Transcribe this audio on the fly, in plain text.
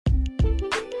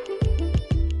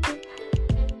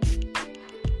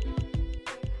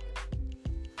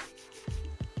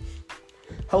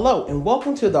Hello, and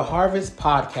welcome to the Harvest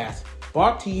Podcast,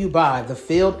 brought to you by The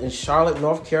Field in Charlotte,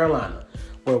 North Carolina,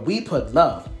 where we put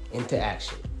love into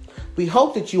action. We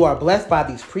hope that you are blessed by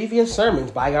these previous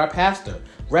sermons by our pastor,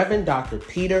 Reverend Dr.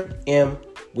 Peter M.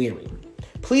 Weary.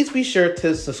 Please be sure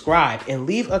to subscribe and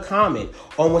leave a comment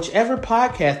on whichever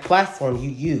podcast platform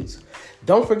you use.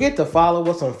 Don't forget to follow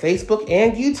us on Facebook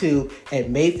and YouTube at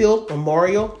Mayfield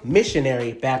Memorial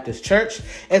Missionary Baptist Church,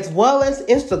 as well as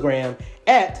Instagram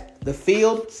at The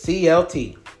Field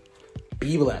CLT.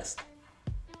 Be blessed.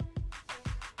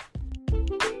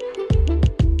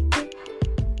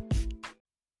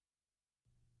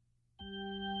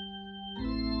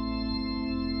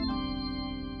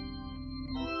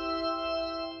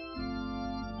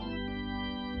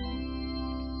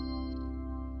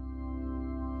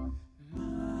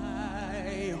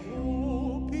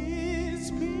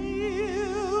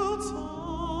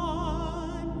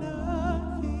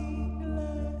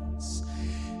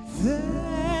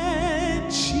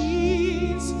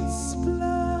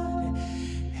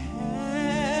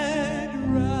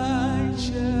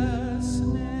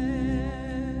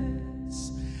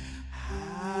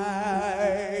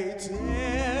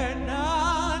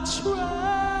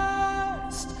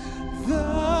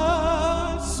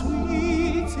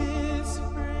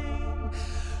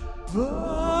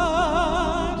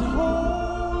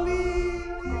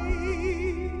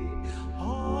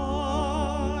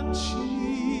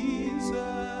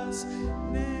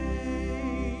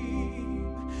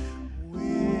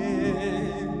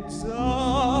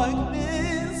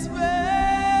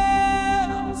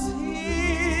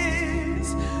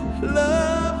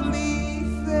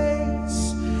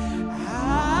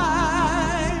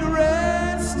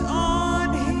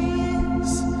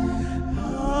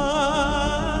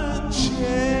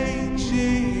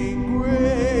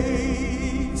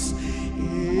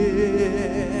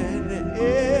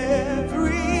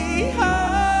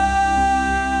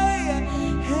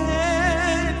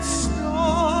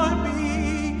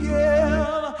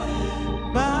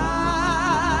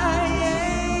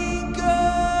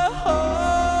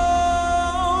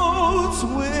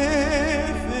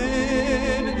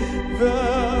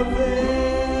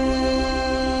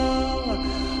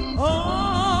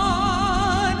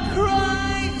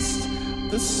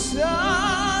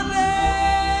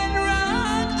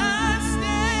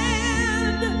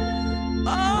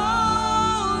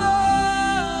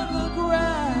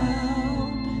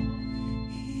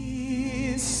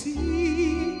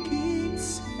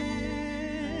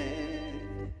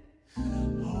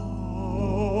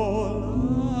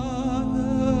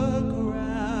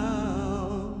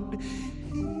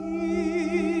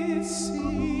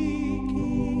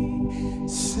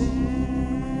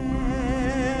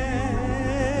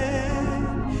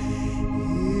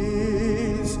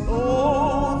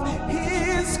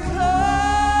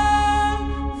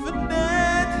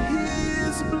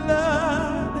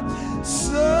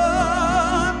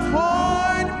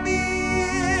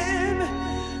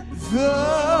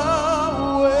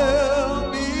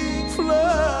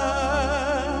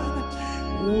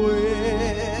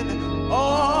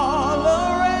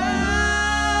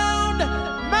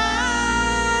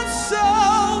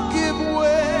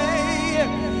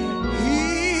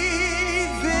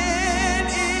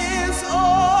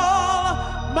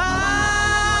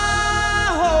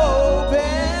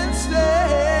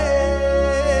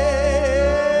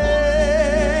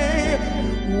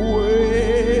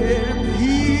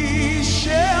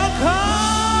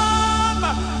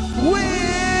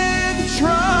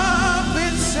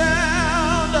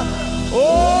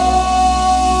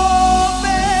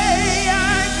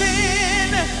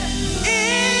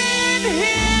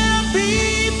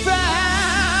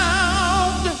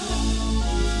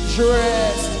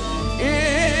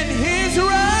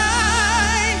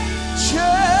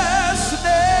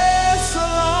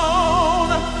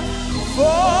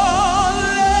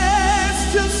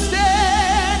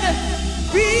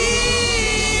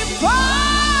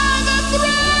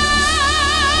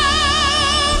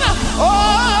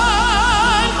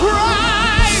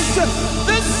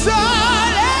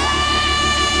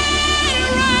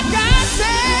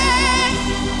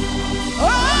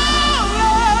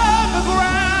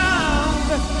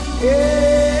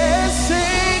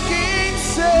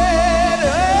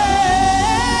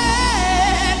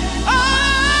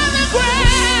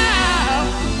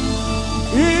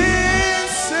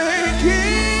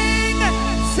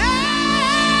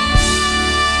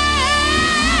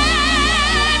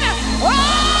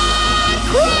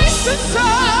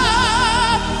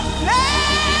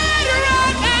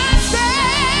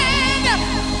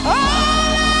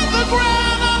 All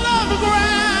of the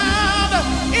ground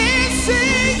is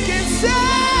sinking.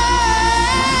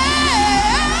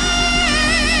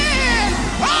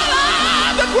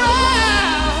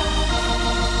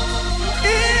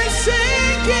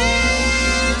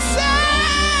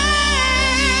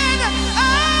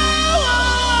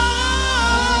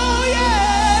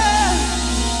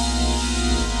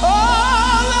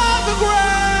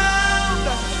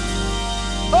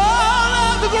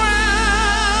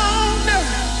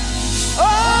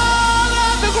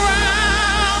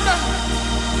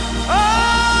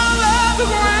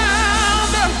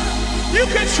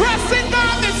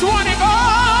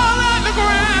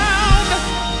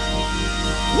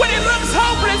 When it looks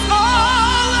hopeless,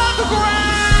 all of the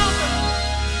ground.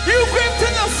 You grip to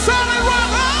the solid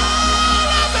rock, all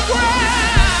of the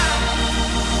ground.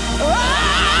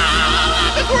 All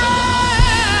of the ground.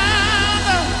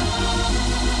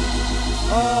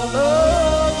 All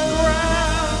of the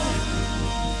ground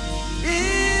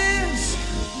is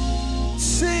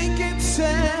sinking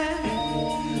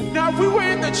sand. Now, if we were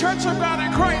in the Church of God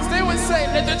in Christ, they would say,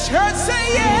 let the church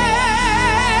say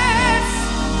yes.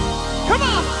 Come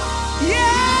on.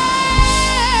 Yes.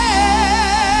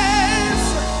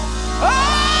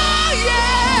 Oh,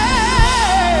 yes.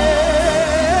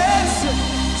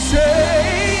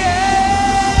 Say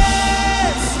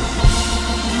yes.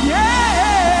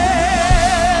 Yes.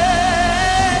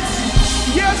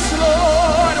 Yes,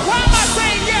 Lord. Why am I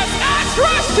saying yes? I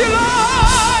trust you,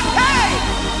 Lord. Hey.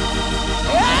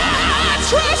 I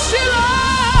trust you,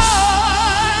 Lord.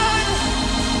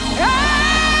 I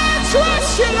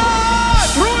trust you, Lord.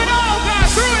 Through it all, God,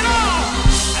 through it all.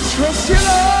 I trust you,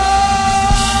 Lord.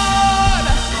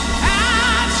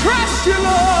 I trust you,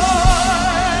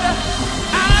 Lord.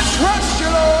 I trust you,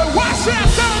 Lord. Why should I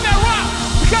stand on that rock?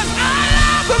 Because I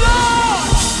love the Lord.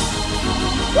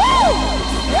 Woo!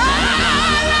 I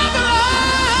love the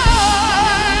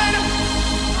Lord.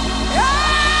 I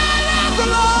love the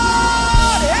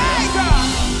Lord. Hey,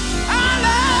 God. I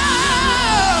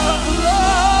love the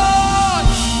Lord.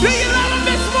 Do you love him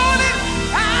this morning?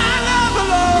 I love the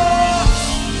Lord.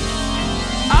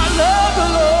 I love the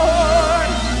Lord.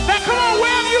 Now come on,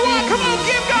 wherever you are, come on,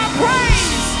 give God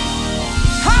praise.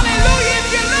 Hallelujah. If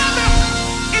you love him,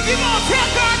 if you're going to tell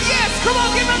God yes, come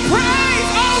on, give him praise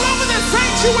all over the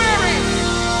sanctuary.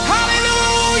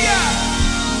 Hallelujah.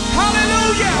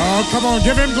 Hallelujah. Oh, come on,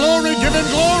 give him glory, give him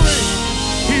glory.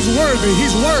 He's worthy,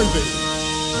 he's worthy.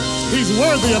 He's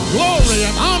worthy of glory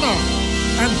and honor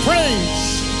and praise.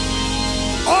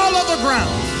 All of the ground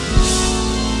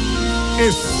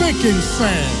is sinking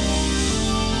sand.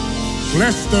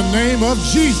 Bless the name of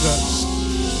Jesus.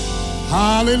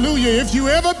 Hallelujah. If you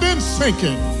ever been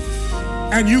sinking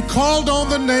and you called on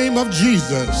the name of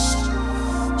Jesus,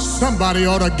 somebody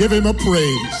ought to give him a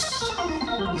praise.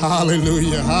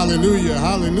 Hallelujah, hallelujah,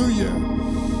 hallelujah.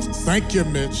 Thank you,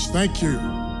 Mitch. Thank you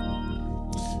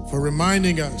for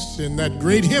reminding us in that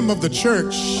great hymn of the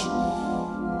church,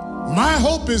 my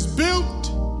hope is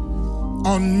built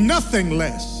on nothing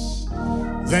less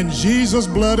than Jesus'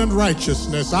 blood and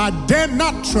righteousness. I dare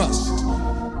not trust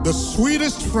the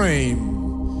sweetest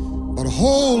frame, but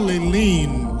wholly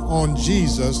lean on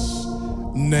Jesus'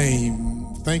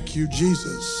 name. Thank you,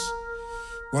 Jesus.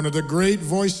 One of the great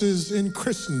voices in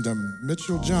Christendom,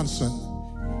 Mitchell Johnson.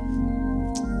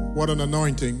 What an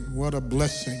anointing, what a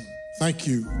blessing. Thank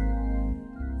you.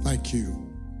 Thank you.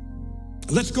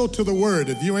 Let's go to the word.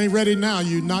 If you ain't ready now,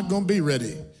 you're not going to be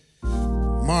ready.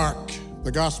 Mark,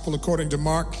 the gospel according to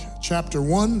Mark, chapter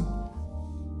 1,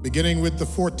 beginning with the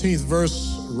 14th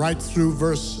verse right through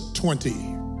verse 20.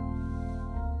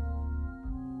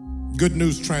 Good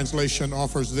News Translation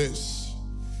offers this.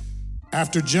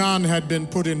 After John had been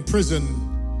put in prison,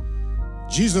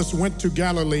 Jesus went to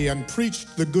Galilee and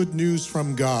preached the good news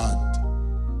from God.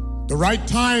 The right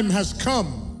time has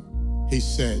come, he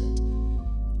said,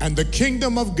 and the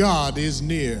kingdom of God is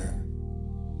near.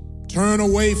 Turn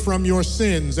away from your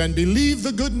sins and believe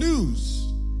the good news.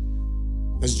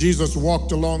 As Jesus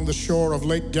walked along the shore of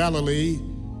Lake Galilee,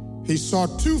 he saw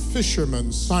two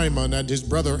fishermen, Simon and his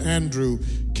brother Andrew,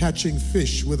 catching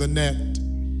fish with a net.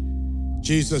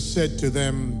 Jesus said to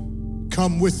them,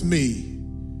 "Come with me,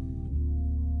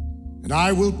 and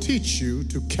I will teach you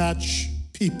to catch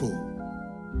people."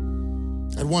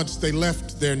 At once they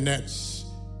left their nets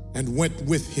and went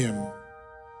with him.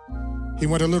 He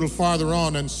went a little farther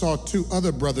on and saw two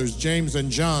other brothers, James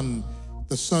and John,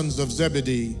 the sons of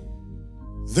Zebedee.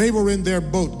 They were in their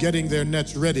boat getting their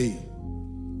nets ready.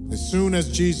 As soon as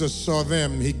Jesus saw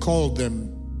them, he called them.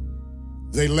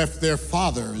 They left their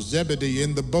father, Zebedee,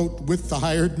 in the boat with the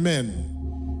hired men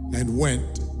and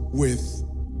went with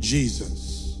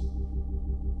Jesus.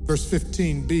 Verse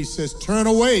 15b says, "Turn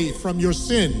away from your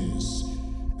sins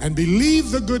and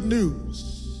believe the good news."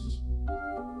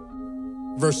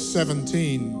 Verse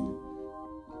 17,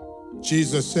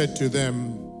 Jesus said to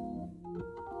them,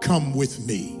 "Come with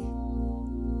me."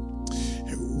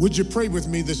 Would you pray with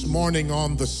me this morning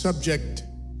on the subject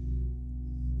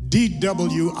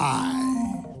D.W.I,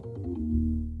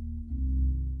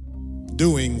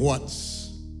 doing what's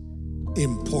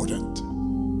important?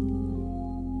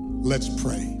 Let's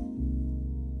pray.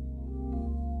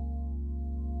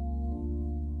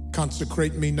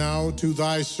 Consecrate me now to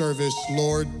thy service,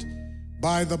 Lord,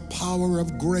 by the power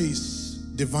of grace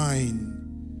divine.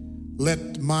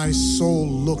 Let my soul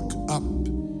look up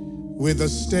with a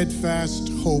steadfast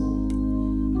hope.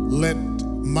 Let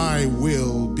my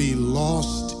will be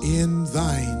lost in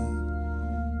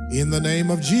thine. In the name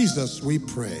of Jesus we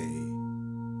pray.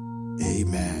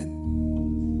 Amen.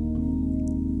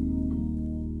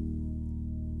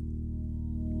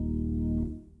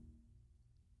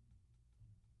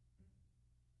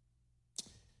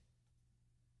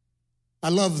 I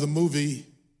love the movie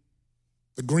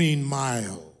The Green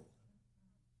Mile.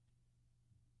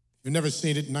 If you've never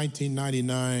seen it,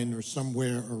 1999 or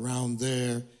somewhere around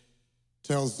there,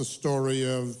 tells the story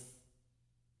of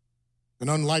an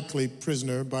unlikely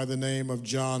prisoner by the name of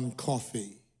John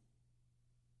Coffey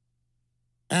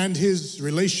and his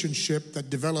relationship that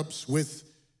develops with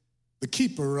the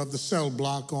keeper of the cell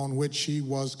block on which he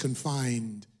was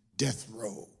confined, death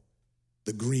row,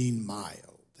 the Green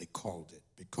Mile, they called it,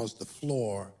 because the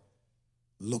floor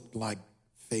looked like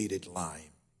faded limes.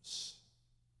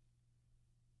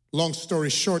 Long story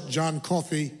short, John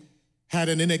Coffey had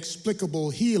an inexplicable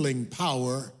healing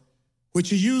power which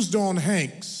he used on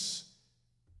Hanks,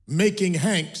 making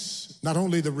Hanks not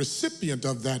only the recipient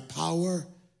of that power,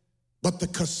 but the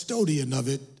custodian of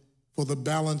it for the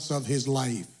balance of his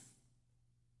life.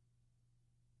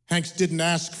 Hanks didn't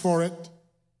ask for it.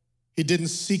 He didn't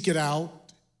seek it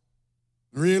out.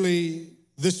 Really,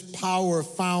 this power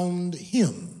found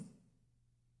him.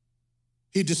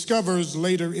 He discovers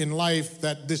later in life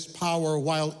that this power,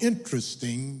 while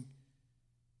interesting,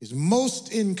 is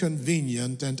most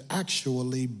inconvenient and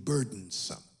actually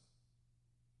burdensome.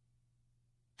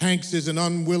 Hanks is an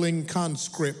unwilling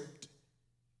conscript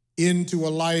into a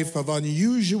life of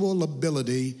unusual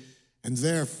ability and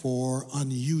therefore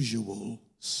unusual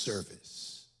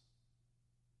service.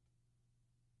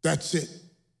 That's it.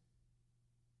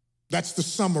 That's the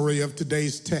summary of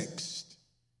today's text.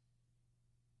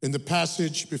 In the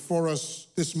passage before us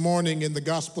this morning in the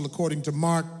Gospel according to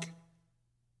Mark,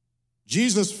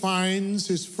 Jesus finds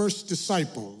his first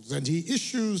disciples and he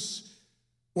issues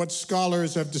what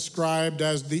scholars have described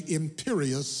as the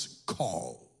imperious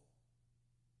call.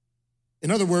 In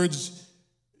other words,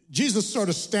 Jesus sort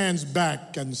of stands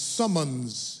back and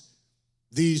summons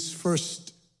these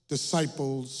first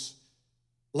disciples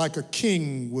like a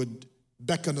king would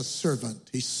beckon a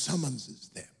servant. He summons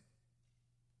them.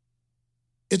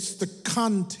 It's the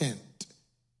content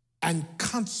and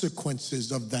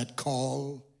consequences of that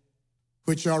call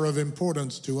which are of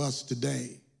importance to us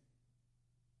today.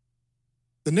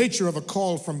 The nature of a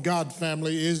call from God,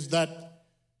 family, is that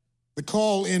the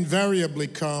call invariably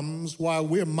comes while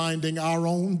we're minding our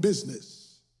own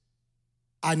business.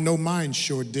 I know mine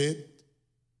sure did.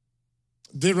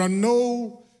 There are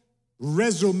no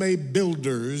resume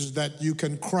builders that you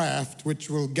can craft which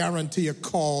will guarantee a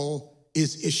call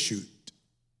is issued.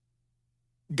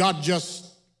 God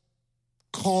just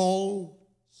calls,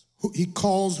 he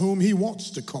calls whom he wants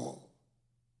to call.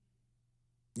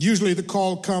 Usually the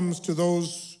call comes to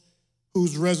those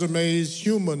whose resumes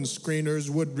human screeners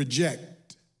would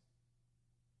reject.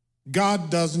 God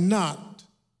does not,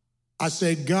 I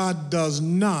say God does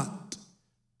not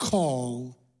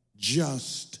call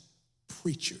just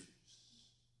preachers.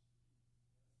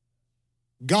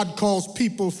 God calls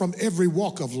people from every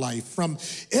walk of life, from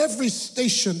every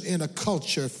station in a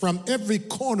culture, from every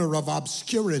corner of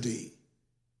obscurity.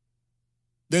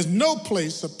 There's no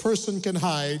place a person can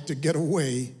hide to get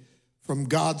away from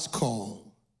God's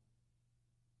call.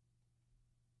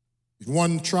 If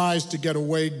one tries to get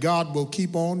away, God will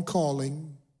keep on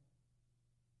calling.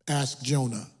 Ask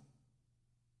Jonah.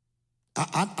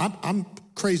 I'm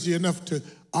crazy enough to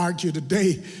argue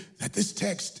today that this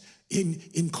text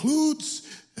includes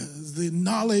the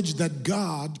knowledge that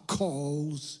God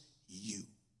calls you.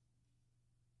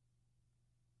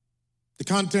 The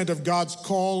content of God's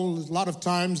call a lot of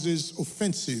times is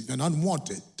offensive and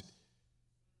unwanted.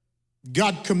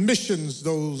 God commissions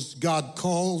those God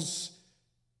calls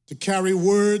to carry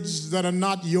words that are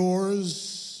not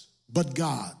yours, but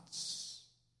God's.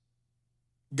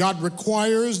 God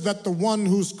requires that the one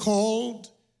who's called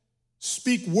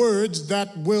speak words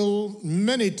that will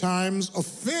many times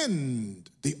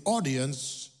offend the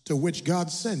audience to which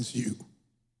God sends you.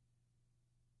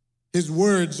 His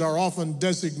words are often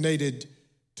designated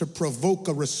to provoke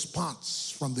a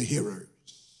response from the hearers.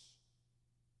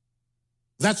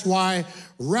 That's why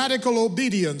radical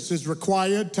obedience is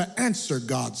required to answer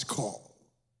God's call.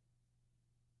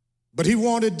 But he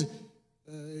wanted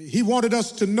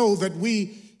us to know that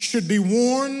we should be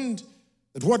warned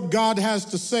that what God has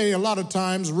to say a lot of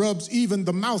times rubs even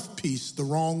the mouthpiece the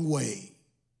wrong way.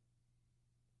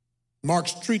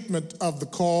 Mark's treatment of the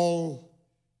call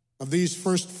of these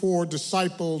first four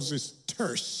disciples is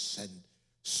terse and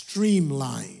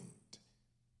streamlined.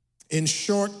 In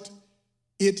short,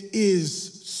 it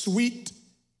is sweet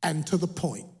and to the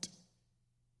point.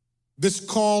 This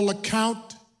call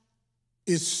account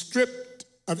is stripped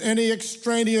of any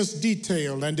extraneous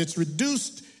detail, and it's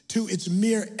reduced to its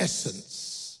mere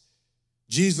essence.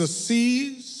 Jesus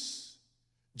sees,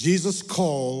 Jesus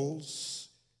calls,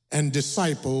 and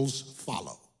disciples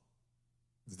follow.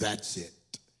 That's it.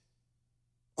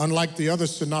 Unlike the other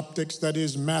synoptics, that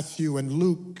is Matthew and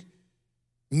Luke,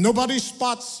 nobody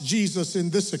spots Jesus in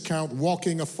this account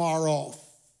walking afar off.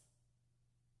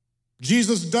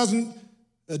 Jesus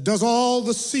does all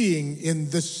the seeing in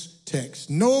this text.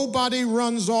 Nobody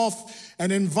runs off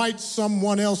and invites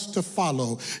someone else to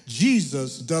follow.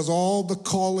 Jesus does all the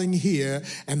calling here,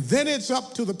 and then it's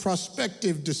up to the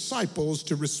prospective disciples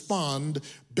to respond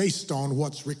based on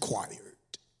what's required.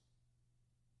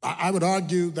 I would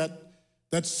argue that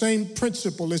that same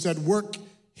principle is at work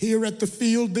here at the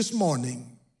field this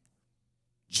morning.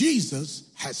 Jesus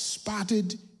has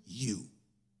spotted you,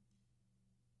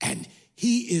 and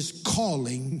he is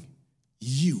calling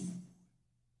you.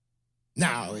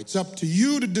 Now, it's up to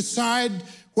you to decide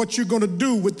what you're going to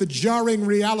do with the jarring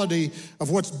reality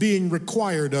of what's being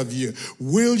required of you.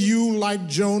 Will you, like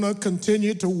Jonah,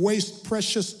 continue to waste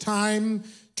precious time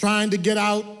trying to get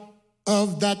out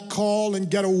of that call and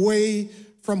get away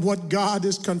from what God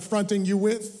is confronting you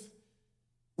with?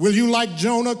 Will you, like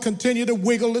Jonah, continue to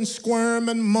wiggle and squirm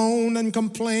and moan and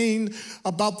complain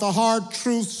about the hard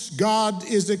truths God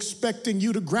is expecting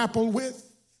you to grapple with?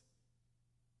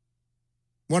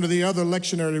 One of the other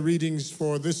lectionary readings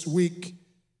for this week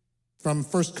from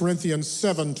 1 Corinthians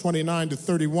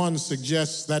 7:29-31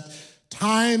 suggests that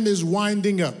time is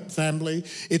winding up, family.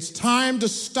 It's time to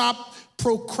stop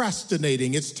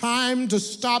procrastinating. It's time to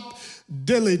stop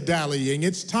dilly-dallying.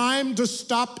 It's time to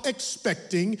stop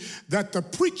expecting that the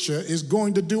preacher is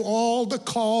going to do all the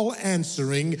call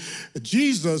answering.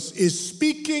 Jesus is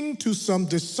speaking to some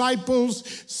disciples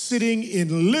sitting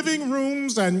in living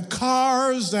rooms and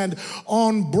cars and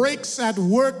on breaks at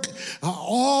work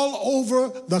all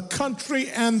over the country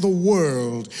and the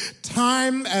world.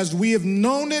 Time as we have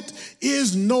known it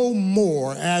is no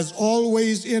more. As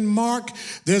always in Mark,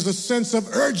 there's a sense of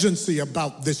urgency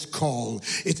about this call.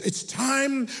 It's time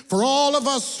for all of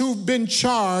us who've been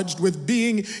charged with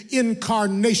being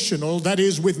incarnational, that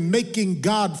is, with making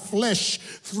God flesh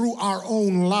through our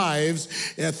own lives,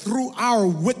 through our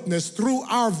witness, through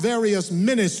our various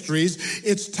ministries.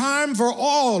 It's time for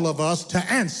all of us to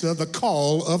answer the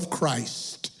call of Christ.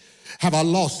 Have I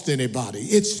lost anybody?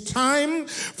 It's time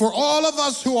for all of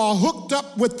us who are hooked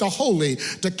up with the holy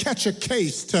to catch a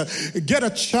case, to get a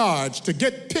charge, to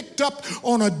get picked up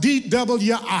on a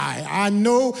D.W.I. I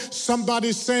know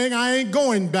somebody's saying, I ain't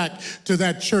going back to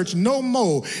that church no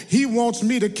more. He wants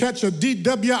me to catch a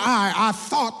D.W.I. I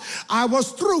thought I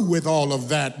was through with all of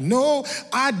that. No,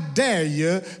 I dare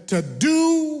you to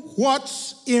do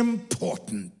what's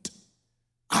important.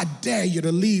 I dare you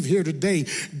to leave here today,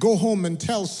 go home and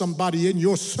tell somebody in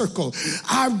your circle,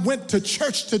 I went to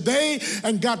church today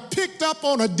and got picked up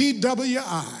on a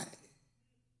D.W.I.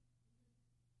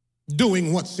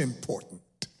 Doing what's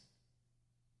important.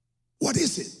 What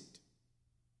is it?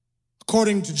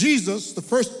 According to Jesus, the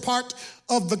first part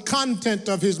of the content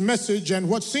of his message and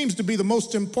what seems to be the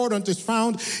most important is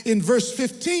found in verse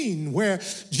 15, where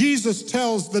Jesus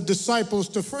tells the disciples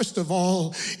to first of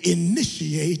all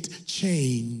initiate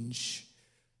change.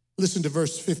 Listen to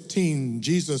verse 15.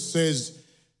 Jesus says,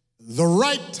 the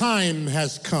right time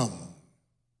has come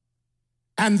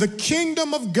and the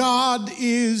kingdom of God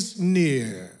is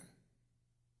near.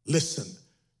 Listen,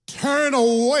 turn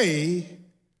away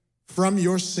from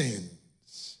your sins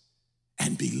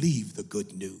and believe the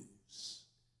good news.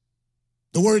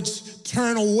 The words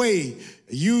turn away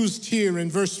used here in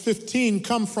verse 15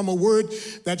 come from a word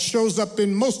that shows up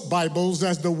in most Bibles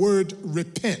as the word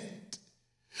repent.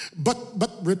 But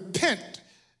repent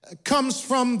comes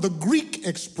from the Greek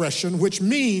expression which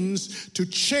means to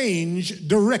change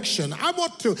direction. I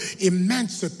want to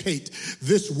emancipate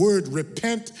this word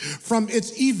repent from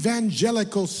its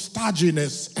evangelical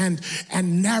stodginess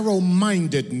and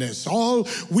narrow-mindedness. All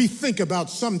we think about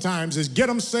sometimes is get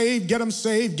them saved, get them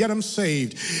saved, get them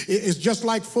saved. It's just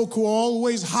like folk who are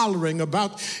always hollering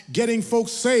about getting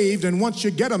folks saved, and once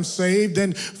you get them saved,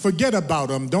 then forget about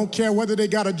them. Don't care whether they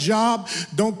got a job,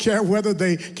 don't care whether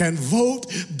they can vote,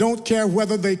 don't care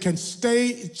whether they can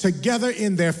stay together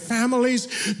in their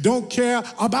families, don't care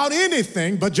about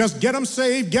anything, but just get them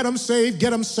saved, get them saved, get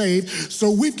them saved.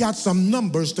 So we've got some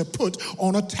numbers to put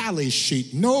on a tally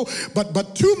sheet. No,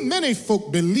 but too many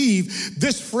folk believe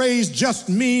this phrase just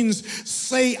means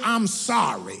say I'm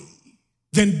sorry,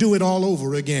 then do it all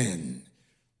over again.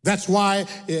 That's why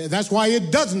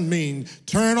it doesn't mean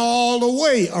turn all the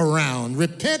way around.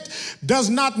 Repent does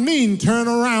not mean turn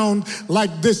around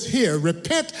like this here.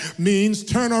 Repent means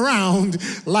turn around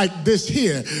like this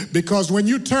here. Because when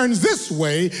you turn this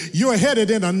way, you're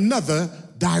headed in another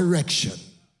direction.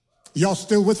 Y'all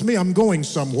still with me? I'm going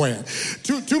somewhere.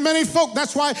 Too many folk,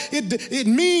 that's why it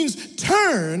means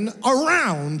turn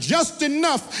around just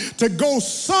enough to go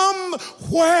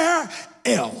somewhere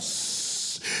else.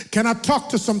 Can I talk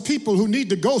to some people who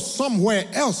need to go somewhere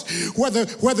else?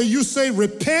 Whether you say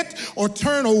repent or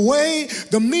turn away,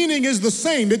 the meaning is the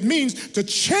same. It means to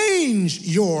change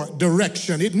your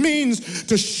direction. It means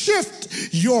to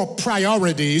shift your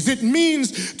priorities. It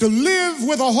means to live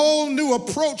with a whole new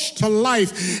approach to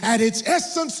life. At its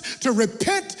essence, to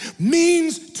repent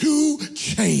means to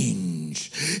change.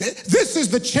 This is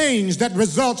the change that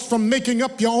results from making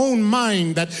up your own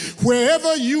mind that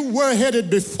wherever you were headed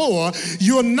before,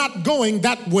 you're not going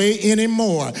that way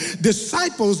anymore.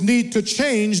 Disciples need to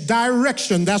change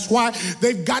direction. That's why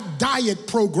they've got diet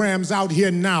programs out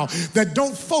here now that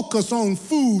don't focus on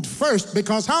food first,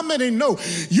 because how many know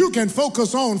you can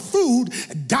focus on food,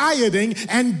 dieting,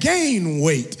 and gain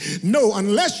weight? No,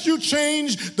 unless you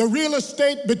change the real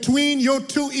estate between your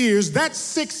two ears, that's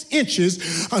 6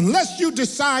 inches, unless you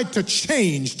decide to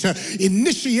change, to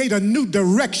initiate a new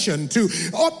direction, to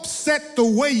upset the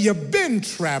way you've been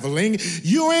traveling,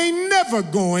 you ain't never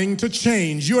going to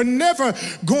change. You're never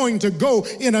going to go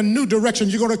in a new direction.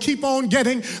 You're going to keep on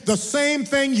getting the same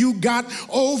thing you got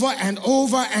over and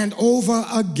over and over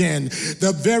again.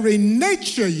 The very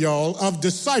nature, y'all, of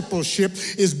discipleship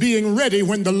is being ready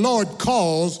when the Lord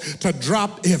calls to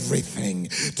drop everything,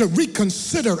 to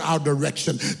reconsider our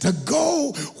direction, to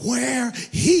go where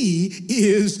He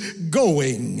is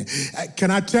going.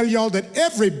 Can I tell y'all that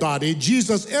everybody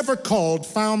Jesus ever called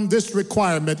found this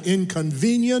requirement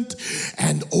inconvenient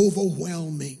and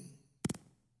overwhelming?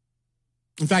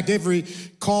 In fact, every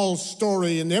call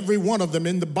story and every one of them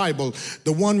in the Bible,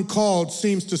 the one called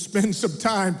seems to spend some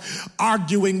time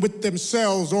arguing with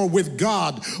themselves or with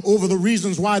God over the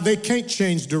reasons why they can't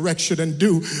change direction and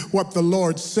do what the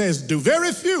Lord says do.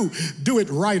 Very few do it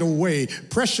right away.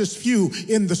 Precious few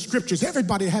in the scriptures.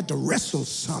 Everybody had to wrestle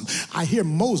some. I hear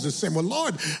Moses saying, well,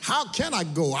 Lord, how can I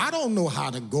go? I don't know how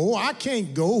to go. I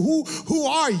can't go. Who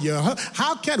are you?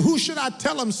 Who should I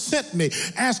tell him sent me?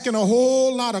 Asking a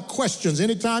whole lot of questions.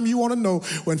 Anytime you want to know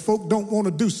when folk don't want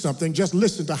to do something, just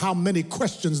listen to how many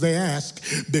questions they ask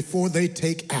before they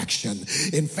take action.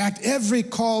 In fact, every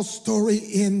call story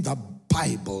in the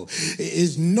Bible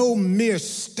is no mere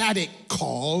static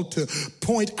call to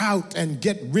point out and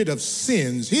get rid of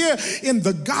sins. Here in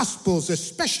the Gospels,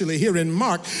 especially here in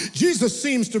Mark, Jesus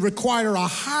seems to require a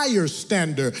higher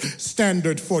standard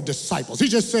for disciples. He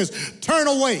just says, turn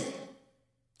away,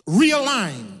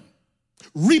 realign,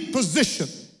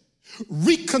 reposition,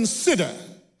 reconsider,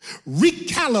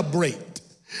 recalibrate.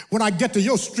 When I get to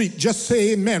your street, just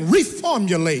say amen.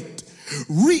 Reformulate,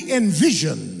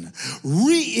 re-envision,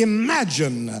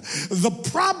 reimagine. The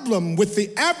problem with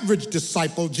the average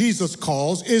disciple Jesus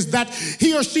calls is that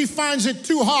he or she finds it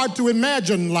too hard to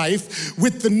imagine life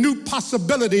with the new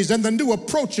possibilities and the new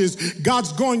approaches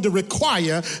God's going to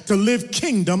require to live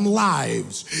kingdom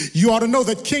lives. You ought to know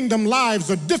that kingdom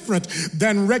lives are different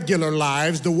than regular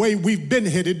lives, the way we've been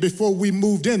headed before we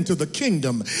moved into the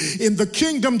kingdom. In the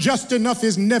kingdom, just enough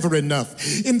is never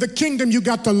enough. In the kingdom, you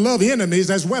got to love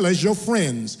enemies as well as your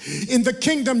friends. In the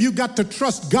kingdom, you got to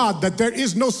trust God that there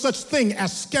is no such thing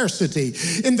as scarcity.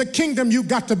 In the kingdom, you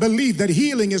got to believe that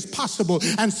healing is possible,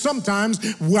 and sometimes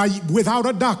without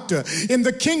a doctor. In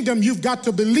the kingdom, you've got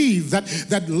to believe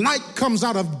that light comes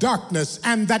out of darkness,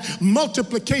 and that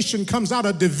multiplication comes out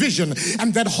of division,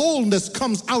 and that wholeness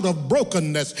comes out of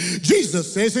brokenness.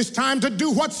 Jesus says it's time to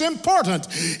do what's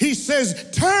important. He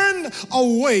says, turn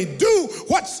away, do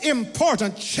what's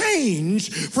important,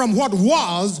 change from what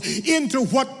was into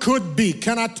what could be.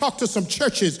 Can I talk to some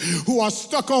churches who are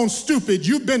stuck on stupid?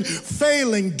 You've been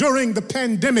failing during the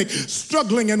pandemic,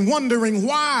 struggling and wondering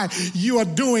why you are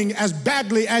doing as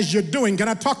badly as you're doing. Can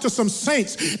I talk to some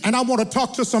saints? And I want to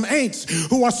talk to some ain'ts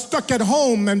who are stuck at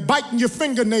home and biting your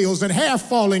fingernails and hair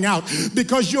falling out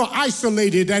because you're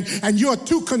isolated and you're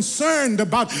too concerned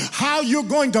about how you're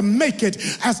going to make it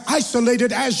as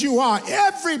isolated as you are.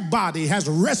 Everybody has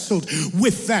wrestled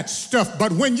with that stuff.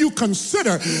 But when you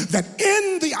consider that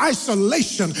in the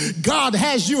isolation, God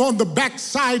has you on the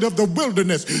backside of the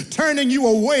wilderness, turning you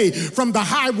away from the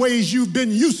highways you've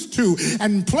been used to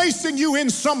and placing you in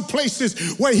some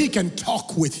places where he can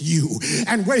talk with you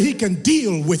and where he can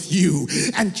deal with you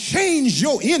and change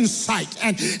your insight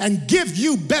and give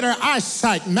you better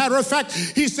eyesight. Matter of fact,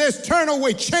 he says, turn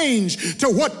away, change to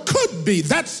what could be.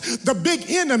 That's the big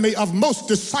enemy of most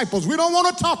disciples. We don't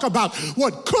want to talk about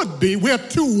what could be. We're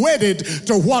too wedded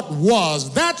to what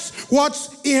was. That's what's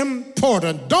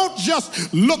important. Don't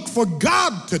just look for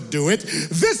God to do it.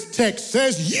 This text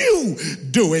says you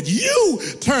do it. You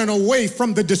turn away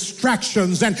from the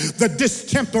distractions and the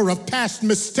distemper of past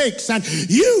mistakes, and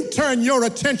you turn your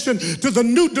attention to the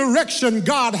new direction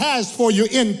God has for you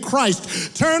in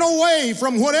Christ. Turn away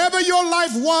from whatever your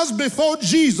life was before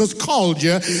Jesus called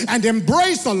you and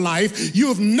embrace a life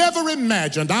you've never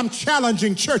imagined. I'm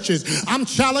challenging churches. I'm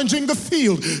challenging the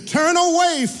field. Turn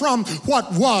away from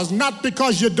what was, not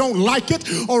because you don't like it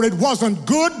or it wasn't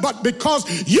good, but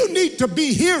because you need to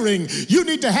be hearing. You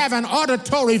need to have an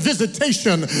auditory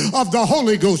visitation of the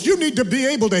Holy Ghost. You need to be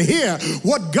able to hear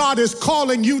what God is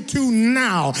calling you to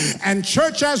now. And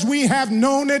church, as we have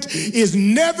known it, is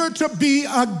never to be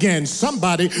again.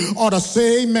 Somebody ought to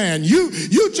say amen. You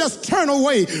just turn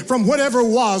away from whatever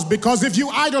was, because if you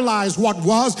idolize what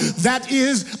was, that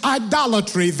is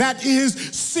idolatry. That is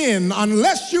sin.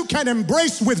 Unless you can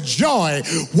embrace with joy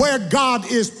where God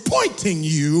is pointing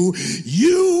you,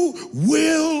 you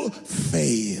will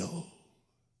fail.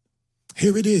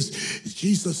 Here it is.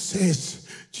 Jesus says,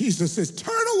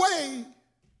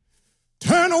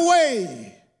 turn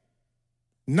away.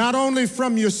 Not only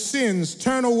from your sins,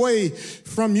 turn away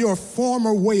from your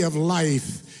former way of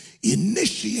life.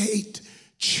 Initiate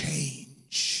change.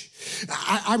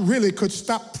 I really could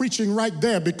stop preaching right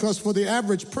there, because for the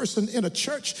average person in a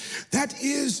church, that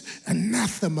is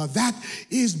anathema. That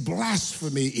is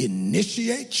blasphemy.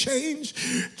 Initiate change.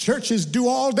 Churches do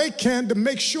all they can to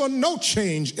make sure no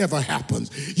change ever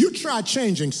happens. You try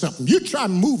changing something. You try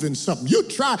moving something. You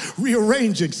try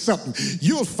rearranging something.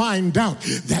 You'll find out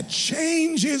that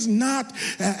change is not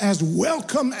as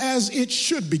welcome as it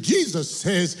should be. Jesus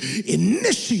says,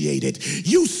 initiate it.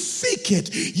 You seek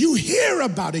it. You hear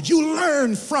about it. You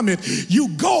learn from it. You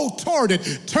go toward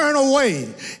it. Turn away,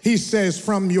 he says,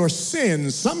 from your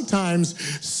sins. Sometimes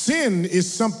sin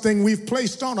is something we've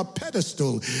placed on a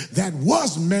pedestal that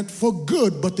was meant for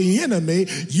good, but the enemy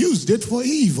used it for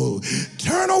evil.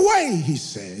 Turn away, he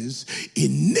says.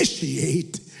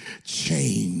 Initiate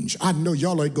change. I know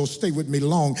y'all ain't gonna stay with me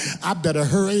long. I better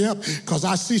hurry up, because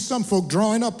I see some folk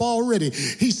drawing up already.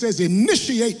 He says,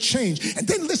 initiate change. And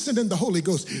then listen in the Holy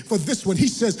Ghost for this one. He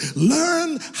says,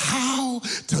 learn how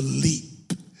to leap.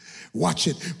 Watch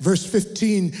it. Verse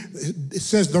 15, it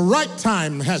says, the right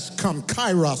time has come.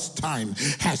 Kairos time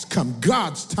has come.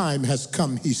 God's time has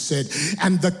come, he said.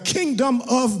 And the kingdom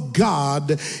of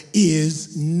God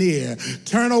is near.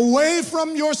 Turn away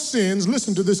from your sins.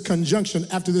 Listen to this conjunction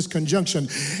after this conjunction.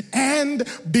 And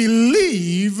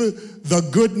believe the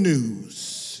good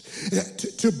news.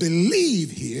 To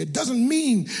believe here doesn't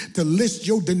mean to list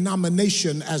your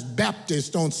denomination as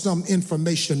Baptist on some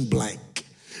information blank.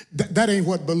 That ain't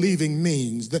what believing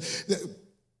means.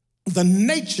 The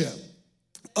nature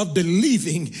of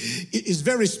believing is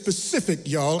very specific,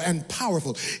 y'all, and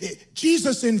powerful.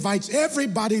 Jesus invites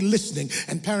everybody listening,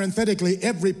 and parenthetically,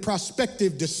 every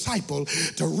prospective disciple,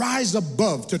 to rise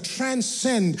above, to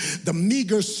transcend the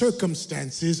meager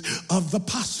circumstances of the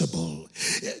possible.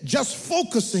 Just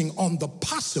focusing on the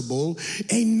possible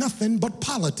ain't nothing but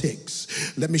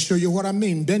politics. Let me show you what I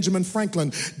mean. Benjamin Franklin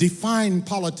defined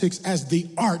politics as the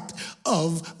art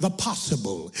of the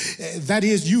possible. That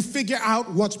is, you figure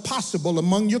out what's possible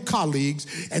among your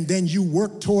colleagues, and then you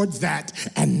work towards that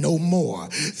and no more.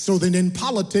 So then in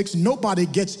politics, nobody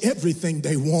gets everything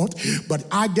they want, but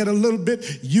I get a little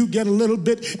bit, you get a little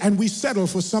bit, and we settle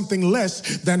for something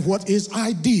less than what is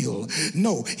ideal.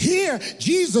 No, here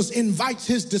Jesus invites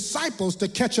his disciples to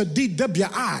catch a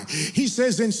D.W.I. He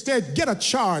says instead, get a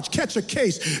charge, catch a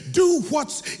case, do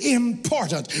what's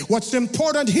important. What's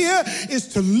important here is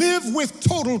to live with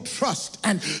total trust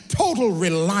and total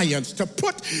reliance, to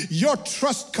put your trust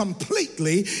trust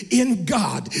completely in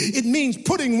God. It means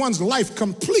putting one's life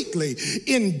completely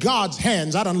in God's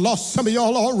hands. I done lost some of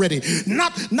y'all already.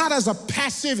 Not as a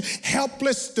passive,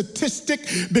 helpless statistic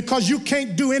because you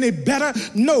can't do any better.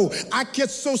 No, I get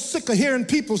so sick of hearing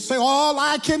people say all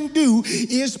I can do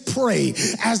is pray,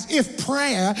 as if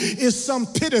prayer is some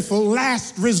pitiful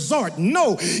last resort.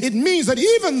 No, it means that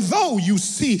even though you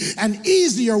see an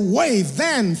easier way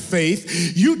than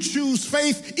faith, you choose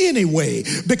faith anyway,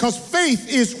 because faith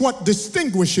is what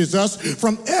distinguishes us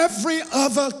from every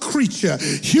other creature.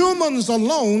 Humans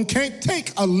alone can't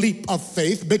take a leap of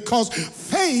faith because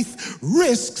faith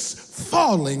risks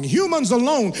falling. Humans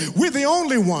alone, we're the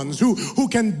only ones who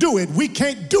can do it. We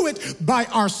can't do it by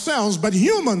ourselves, but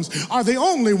humans are the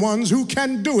only ones who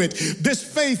can do it. This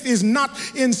faith is not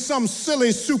in some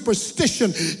silly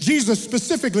superstition. Jesus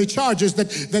specifically charges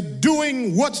that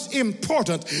doing what's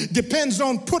important depends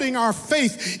on putting our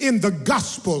faith in the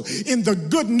gospel, in the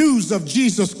good news of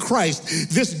Jesus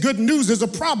Christ. This good news is a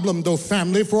problem, though,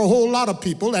 family, for a whole lot of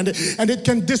people, and it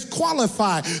can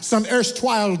disqualify some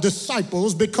erstwhile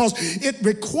disciples because it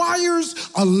requires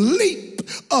a leap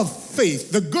of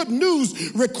faith. The good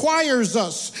news requires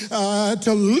us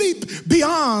to leap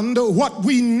beyond what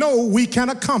we know we can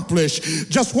accomplish.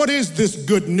 Just what is this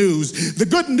good news? The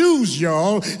good news,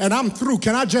 y'all, and I'm through.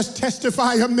 Can I just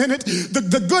testify a minute?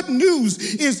 The good news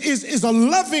is a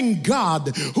loving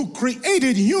God who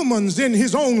created humans in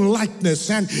his own likeness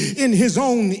and in his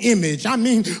own image. I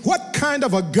mean, what kind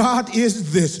of a God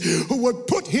is this who would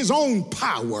put his own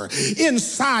power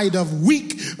inside of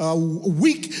weak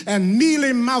and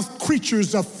mealy-mouthed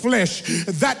creatures of flesh?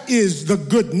 That is the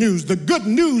good news. The good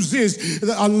news is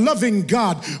a loving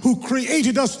God who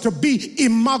created us to be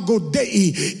imago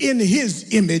Dei, in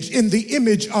his image, in the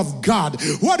image of God.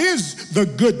 What is the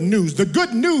good news? The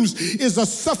good news is a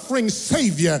suffering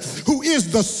Savior who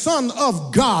is the Son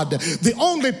of God, the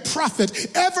only prophet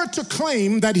ever to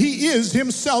claim that he is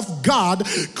himself God,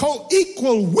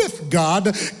 co-equal with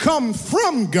God, come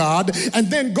from God, and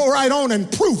then go right on and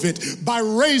prove it by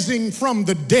raising from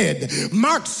the dead.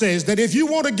 Mark says that if you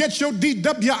want to get your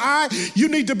D.W.I, you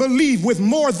need to believe with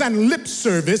more than lip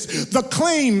service the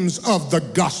claims of the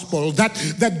gospel,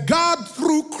 that God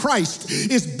through Christ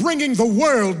is bringing the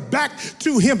world back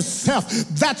to himself.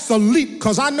 That's a leap,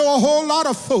 because I know a whole lot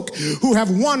of folk who have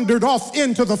wandered off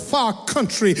into the far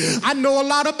country. I know a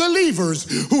lot of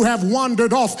believers who have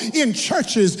wandered off in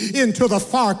churches into the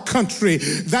far country.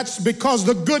 That's because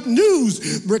the good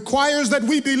news requires that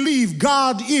we believe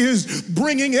God is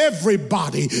bringing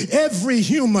everybody, every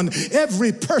human,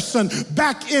 every person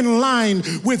back in line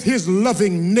with his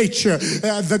loving nature.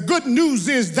 The good news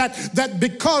is that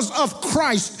because of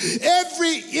Christ,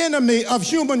 every enemy of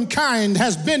humankind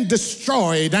has been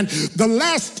destroyed, and the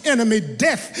last enemy,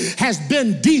 death, has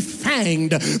been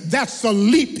defanged. That's a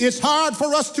leap. It's hard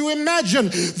for us to imagine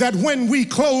that when we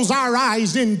close our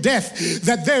eyes in death,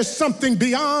 that there's something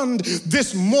beyond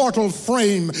this mortal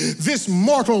frame, this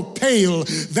mortal pale,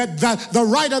 that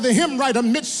the hymn writer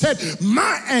Mitch said,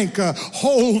 my anchor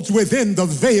holds within the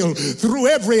veil through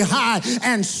every high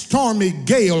and stormy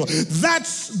gale.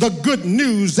 That's the good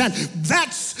news, and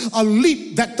that's a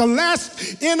leap, that the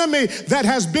last enemy that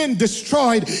has been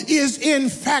destroyed is in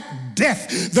fact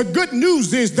death. The good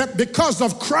news is that because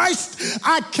of Christ,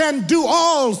 I can do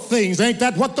all things. Ain't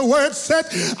that what the word said?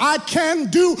 I can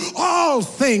do all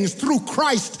things through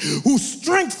Christ who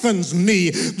strengthens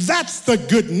me. That's the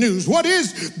good news. What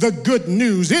is the good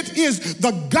news? It is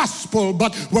the gospel.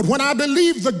 But when I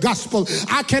believe the gospel,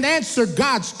 I can answer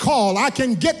God's call. I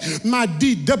can get my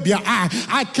D.W.I.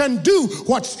 I can do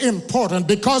what's important,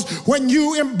 because when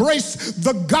you embrace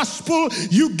the gospel,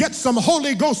 you get some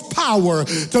Holy Ghost power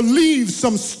to leave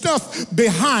some stuff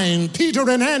behind. Peter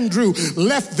and Andrew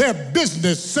left their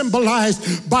business,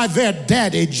 symbolized by their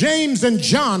daddy. James and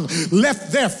John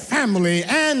left their family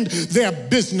and their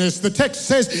business. The text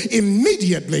says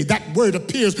immediately. That word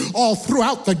appears all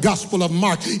throughout the Gospel of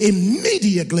Mark.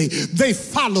 Immediately they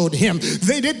followed him.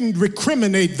 They didn't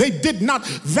recriminate. They did not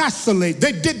vacillate.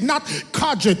 They did not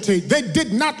cogitate. They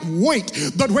did not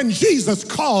wait. But when Jesus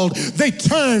called, they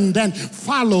turned and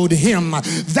followed him.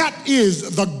 That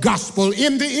is the gospel.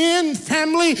 In the end,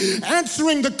 family,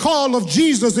 answering the call of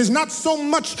Jesus is not so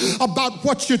much about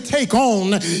what you take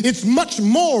on. It's much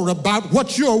more about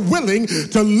what you're willing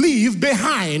to leave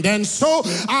behind. And so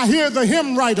I hear the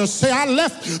hymn writer say, I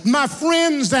left my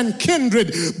friends and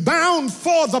kindred bound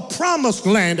for the promised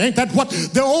land. Ain't that what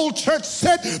the old church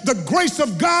said? The grace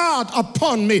of God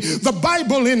upon me, the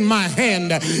Bible in my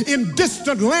hand. In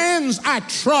distant lands I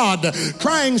trod,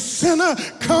 crying, sinner,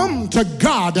 come to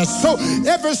God. So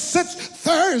ever since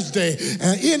Thursday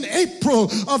in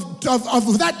April of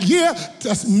that year,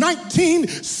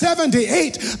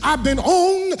 1978, I've been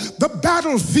on the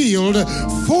battlefield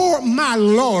for my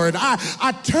Lord.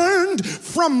 I turned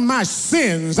from my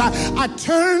sins. I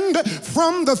turned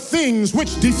from the things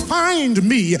which defined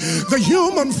me, the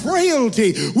human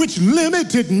frailty which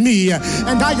limited me,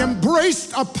 and I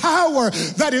embraced a power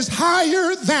that is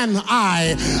higher than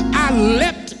I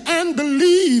leapt and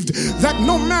believed that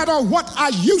no matter what I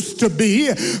used to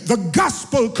be, the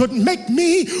gospel could make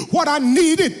me what I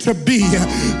needed to be.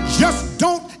 Just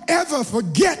don't ever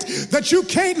forget that you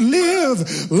can't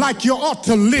live like you ought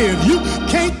to live. You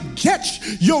can't catch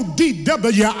your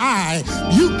D.W.I.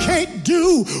 You can't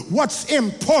do what's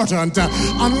important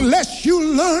unless you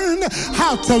learn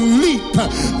how to leap.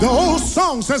 The old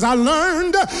song says, I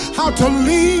learned how to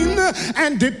lean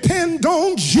and depend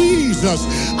on Jesus.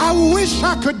 I wish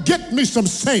I could get me some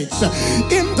saints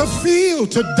in the field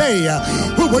today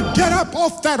who would get up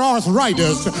off that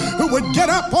arthritis, who would get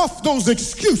up off those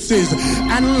excuses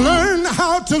and learn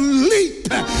how to leap,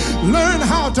 learn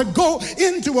how to go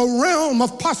into a realm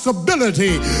of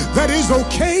possibility that is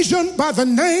occasioned by the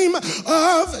name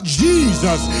of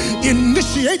Jesus.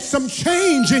 Initiate some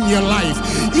change in your life,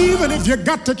 even if you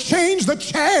got to change the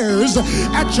chairs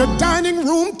at your dining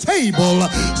room table.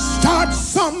 Start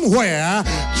somewhere,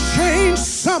 change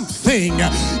something.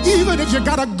 Even if you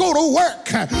got to go to work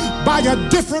by a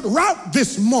different route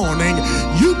this morning,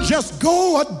 you just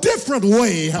go a different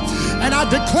way. And I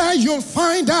declare you'll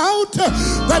find out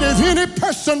that if any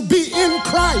person be in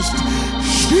Christ,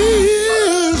 she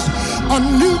is a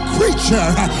new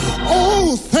creature.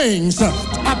 Old things are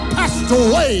passed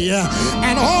away,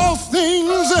 and all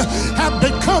things have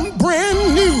become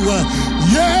brand new.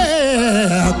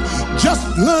 Yeah, just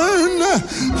learn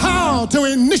how to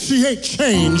initiate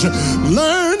change.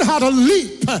 Learn how to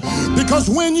leap, because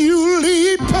when you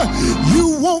leap,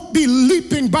 you won't be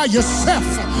leaping by yourself.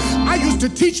 I used to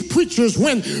teach preachers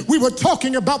when we were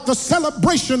talking about the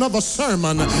celebration of a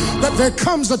sermon that there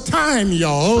comes a time,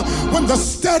 y'all, when the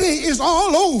study is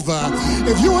all over.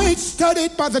 If you ain't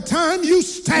studied by the time you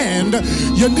stand,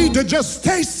 you need to just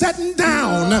stay sitting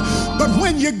down. But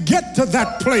when you get to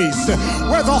that place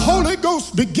where the Holy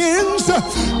Ghost begins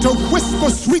to whisper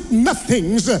sweet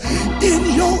nothings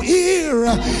in your ear,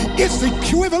 it's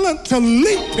equivalent to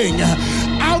leaping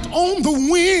out on the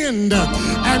wind.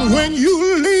 And when you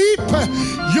leap,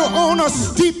 you're on a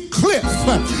steep cliff,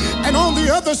 and on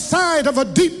the other side of a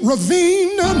deep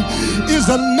ravine is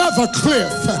another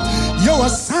cliff. Your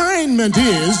assignment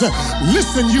is,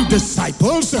 listen you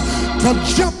disciples, to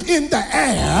jump in the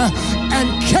air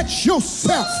and catch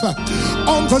yourself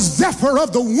on the zephyr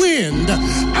of the wind.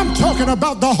 I'm talking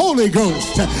about the Holy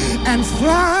Ghost, and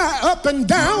fly up and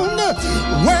down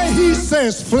where he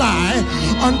says fly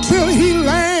until he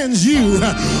lands you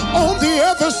on the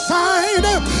other side.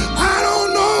 I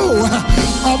don't know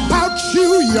about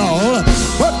you, y'all,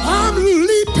 but I'm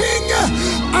leaping.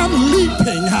 I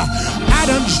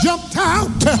done jumped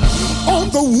out on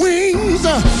the wings,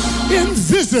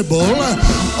 invisible,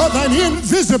 of an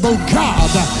invisible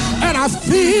God, and I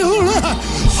feel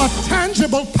a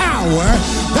tangible power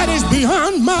that is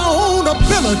beyond my own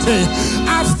ability.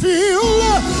 I feel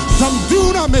some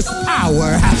dunamis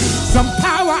power, some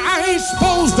power I ain't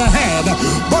supposed to have,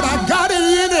 but I got it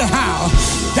anyhow.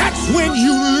 That's when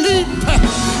you leap,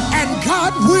 and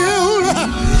God will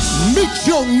meet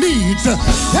your needs.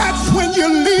 That's when you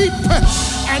leap,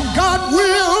 and God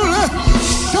will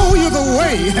show you the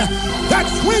way.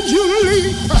 That's when you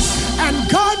leap, and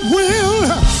God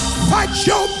will fight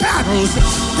your battles.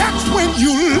 That's when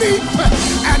you leap,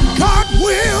 and God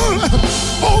will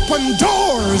open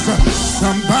doors.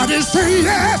 Somebody say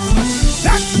yes.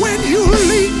 That's when you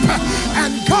leap,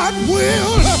 and God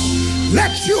will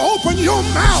let you open your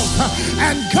mouth,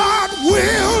 and God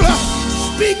will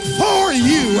speak for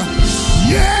you.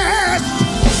 Yes,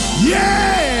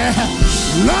 yeah.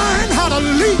 Learn how to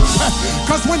leap,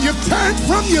 because when you turn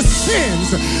from your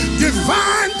sins,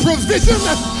 divine provision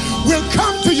will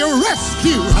come to your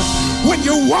rescue. When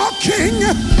you're walking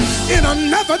in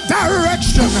another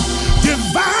direction,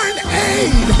 divine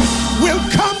aid will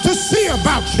come to see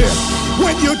about you.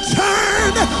 When you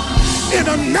turn in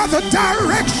another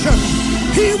direction,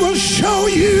 he will show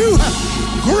you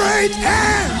great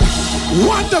and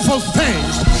wonderful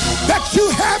things that you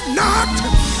have not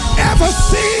ever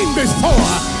seen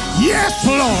before. Yes,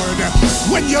 Lord,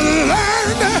 when you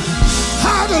learn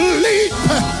how to leap,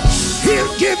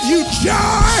 he'll give you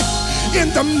joy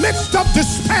in the midst of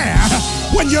despair.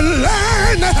 When you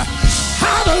learn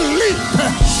how to leap,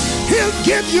 he'll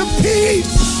give you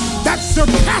peace that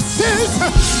surpasses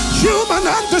human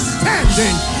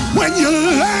understanding. When you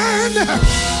learn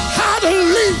how to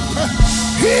leap,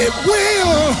 he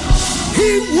will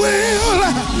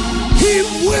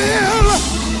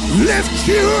lift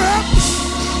you up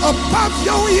above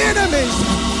your enemies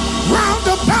round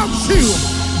about you.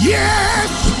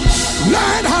 Yes,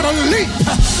 learn how to leap.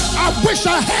 I wish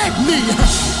I had me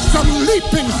some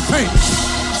leaping saints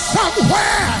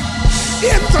somewhere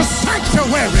in the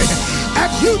sanctuary.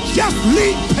 As you just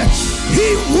leap,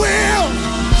 he will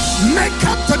make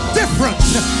up the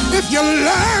difference. If you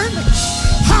learn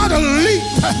how to leap,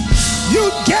 you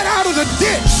get out of the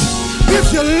ditch.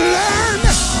 If you learn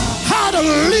how to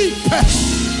leap,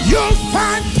 you'll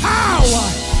find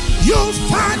power. You'll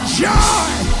find joy.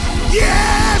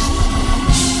 Yes.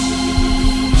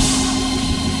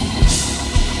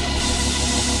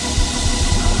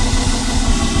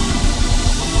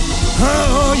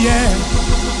 Oh yeah.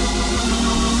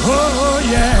 Oh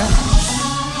yeah.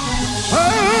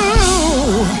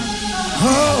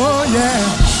 Oh yeah.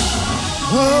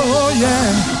 Oh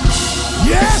yeah.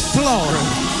 Yes, Lord.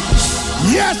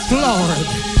 Yes, Lord.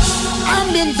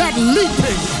 I'm in that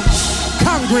leaping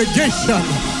congregation.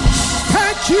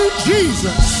 Thank you,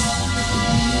 Jesus.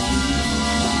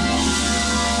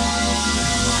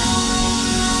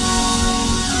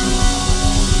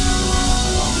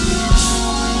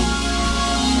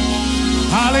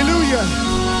 Hallelujah.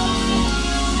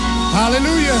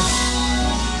 Hallelujah.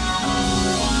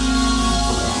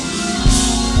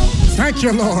 Thank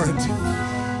you, Lord.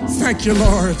 Thank you,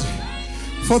 Lord,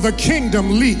 for the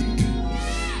kingdom leap.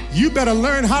 You better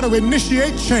learn how to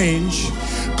initiate change,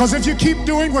 because if you keep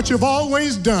doing what you've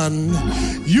always done,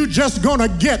 you're just gonna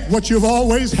get what you've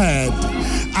always had.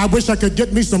 I wish I could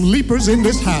get me some leapers in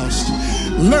this house.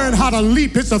 Learn how to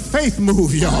leap. It's a faith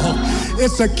move, y'all.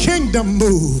 It's a kingdom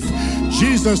move.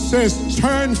 Jesus says,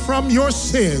 turn from your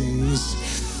sins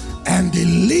and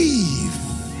believe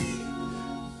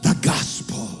the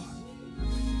gospel.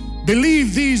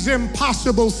 Believe these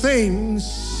impossible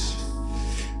things,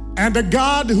 and a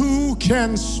God who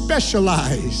can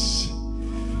specialize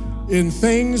in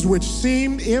things which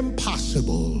seem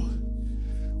impossible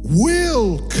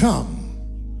will come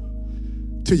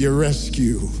to your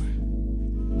rescue.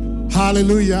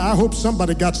 Hallelujah. I hope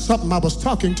somebody got something. I was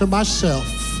talking to myself.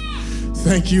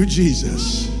 Thank you,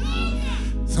 Jesus.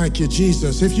 Thank you,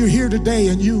 Jesus. If you're here today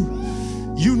and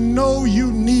you know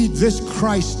you need this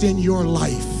Christ in your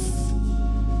life,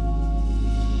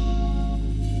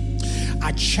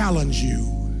 I challenge you,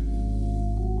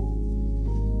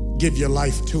 give your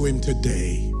life to him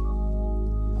today.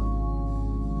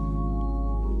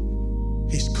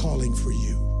 He's calling for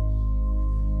you.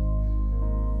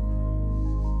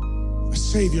 A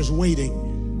Savior's waiting.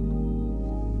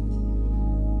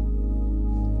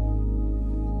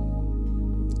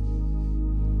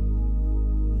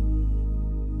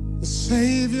 The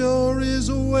Savior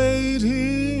is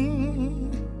waiting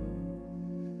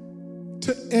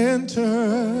to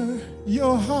enter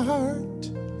your heart.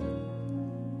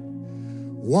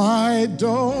 Why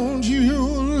don't you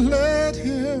let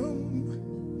him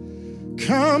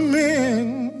come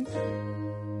in?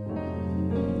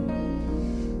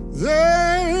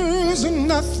 There's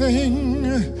nothing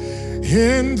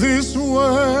in this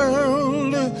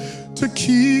world to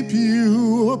keep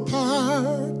you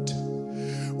apart.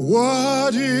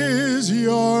 What is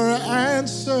your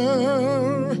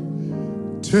answer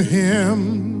to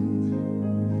him?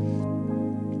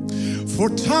 For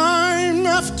time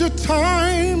after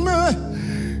time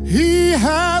he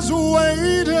has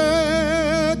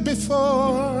waited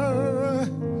before,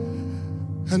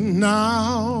 and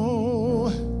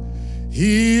now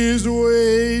he is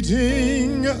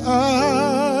waiting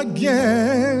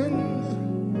again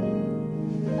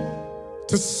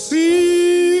to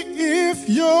see if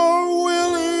you're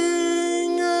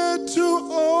willing to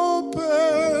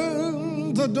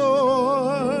open the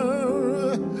door.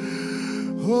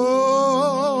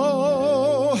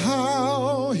 Oh,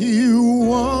 how he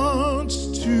wants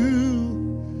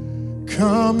to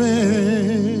come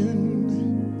in.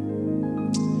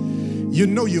 You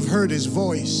know you've heard his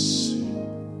voice.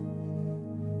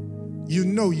 You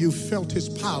know you felt his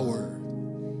power.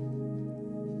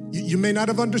 You may not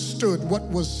have understood what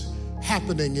was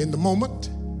happening in the moment.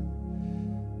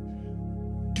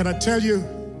 Can I tell you,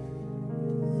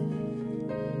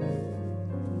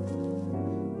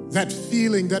 that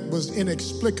feeling that was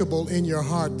inexplicable in your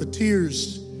heart, the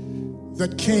tears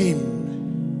that came,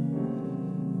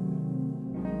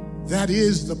 that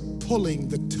is the pulling,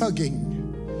 the tugging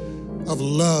of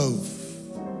love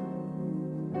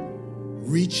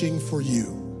reaching for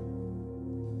you.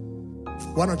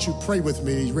 Why don't you pray with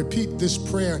me? Repeat this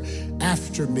prayer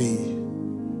after me.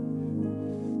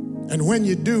 And when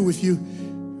you do, if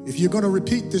you're going to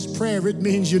repeat this prayer, it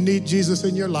means you need Jesus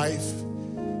in your life.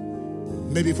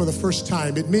 Maybe for the first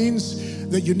time. It means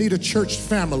that you need a church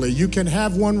family. You can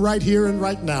have one right here and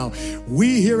right now.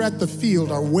 We here at the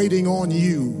field are waiting on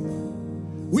you.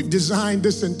 We've designed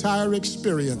this entire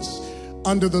experience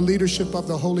under the leadership of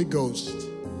the Holy Ghost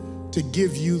to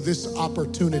give you this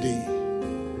opportunity.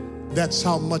 That's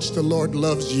how much the Lord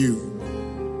loves you.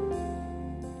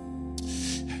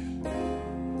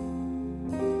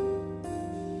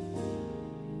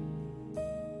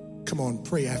 Come on,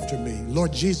 pray after me.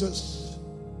 Lord Jesus,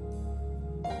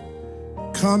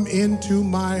 come into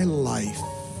my life.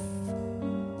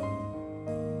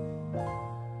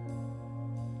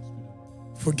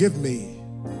 Forgive me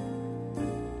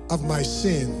of my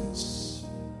sins,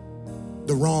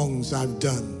 the wrongs I've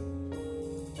done.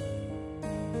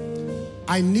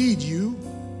 I need you,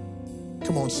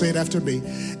 come on, say it after me,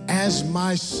 as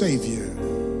my Savior.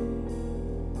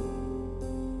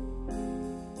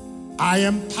 I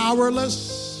am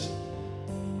powerless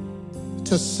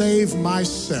to save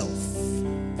myself.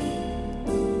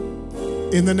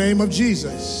 In the name of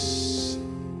Jesus,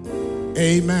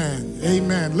 amen,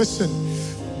 amen. Listen,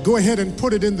 go ahead and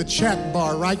put it in the chat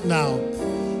bar right now.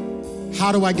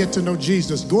 How do I get to know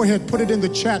Jesus? Go ahead, put it in the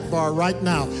chat bar right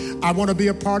now. I want to be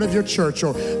a part of your church,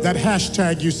 or that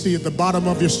hashtag you see at the bottom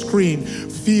of your screen,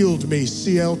 Field Me,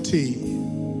 CLT.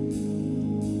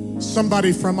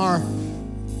 Somebody from our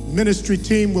ministry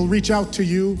team will reach out to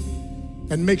you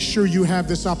and make sure you have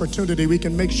this opportunity. We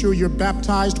can make sure you're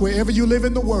baptized wherever you live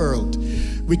in the world.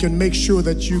 We can make sure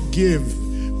that you give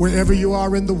wherever you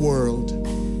are in the world.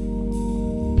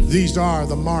 These are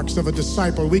the marks of a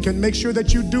disciple. We can make sure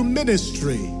that you do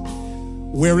ministry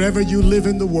wherever you live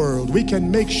in the world. We can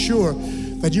make sure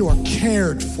that you are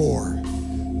cared for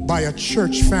by a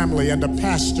church family and a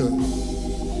pastor,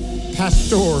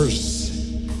 pastors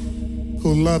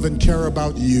who love and care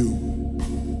about you.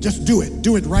 Just do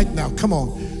it right now. Come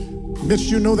on. Mitch,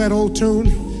 you know that old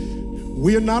tune?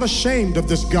 We are not ashamed of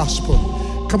this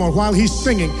gospel. Come on, while he's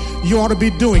singing, you ought to be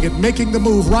doing it, making the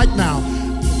move right now.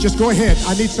 Just go ahead.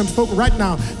 I need some folk right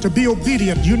now to be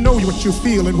obedient. You know what you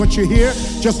feel and what you hear.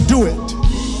 Just do it.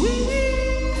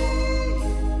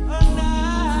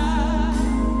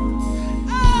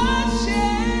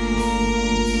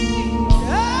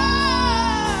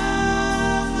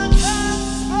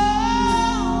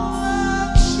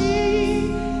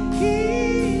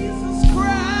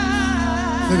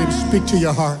 Let him speak to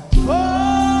your heart.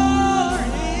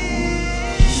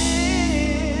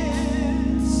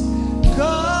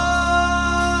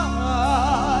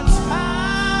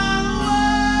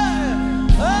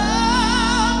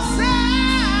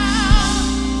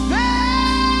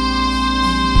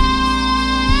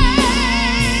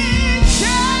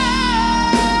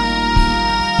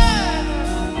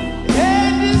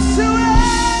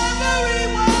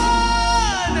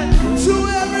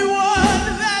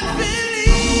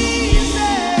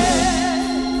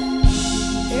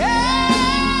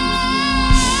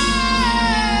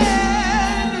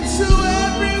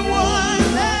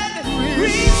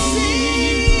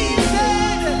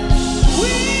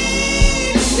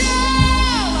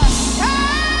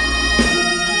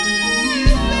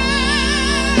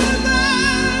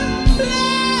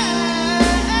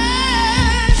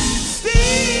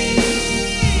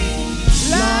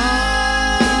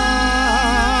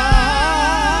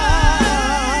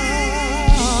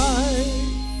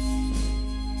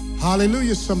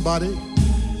 Hallelujah, somebody.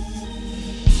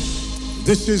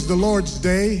 This is the Lord's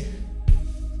day,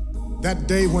 that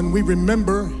day when we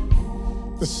remember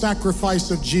the sacrifice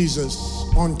of Jesus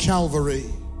on Calvary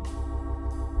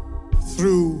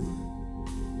through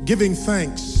giving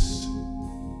thanks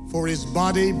for his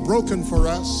body broken for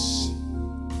us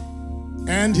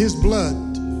and his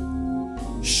blood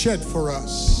shed for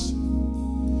us.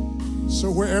 So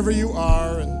wherever you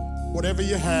are and whatever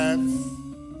you have,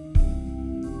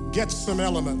 get some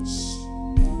elements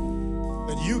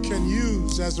that you can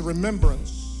use as a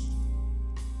remembrance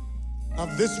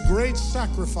of this great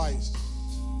sacrifice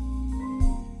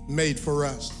made for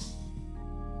us.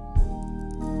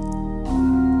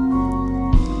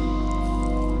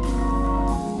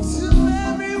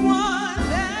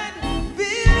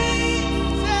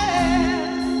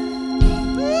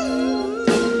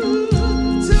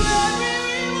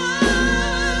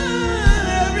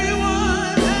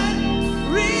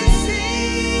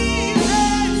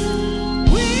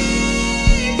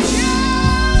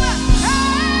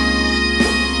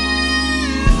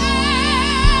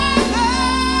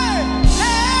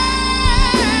 Hey!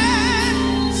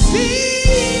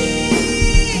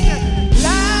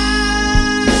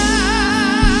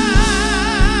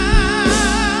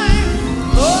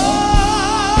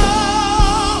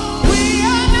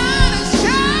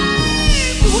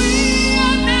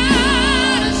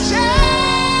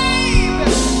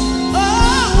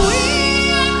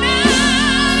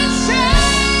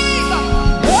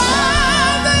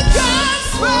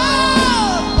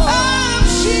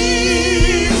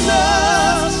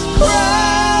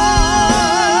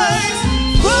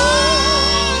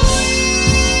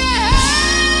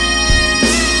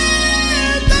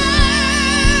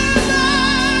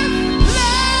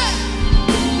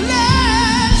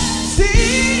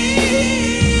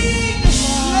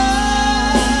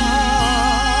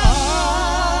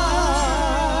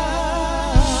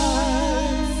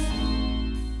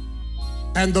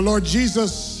 And the Lord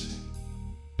Jesus,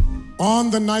 on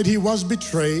the night he was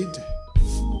betrayed,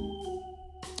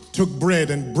 took bread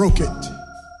and broke it,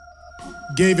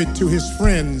 gave it to his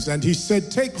friends, and he said,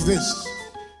 "Take this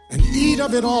and eat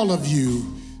of it, all of you.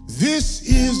 This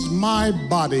is my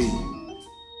body.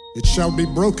 It shall be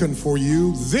broken for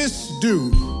you. This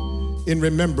do in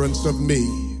remembrance of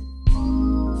me."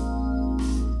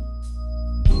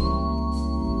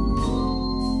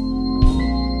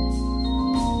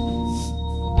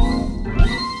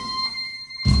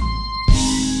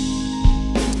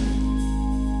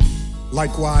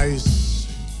 Likewise,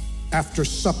 after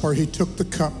supper, he took the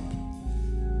cup.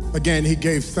 Again, he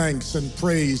gave thanks and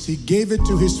praise. He gave it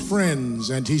to his friends,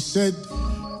 and he said,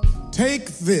 "Take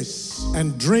this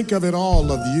and drink of it,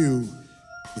 all of you.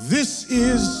 This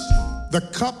is the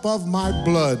cup of my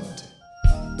blood,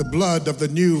 the blood of the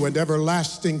new and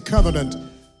everlasting covenant,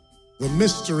 the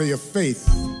mystery of faith.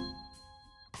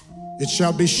 It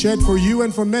shall be shed for you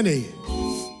and for many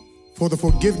for the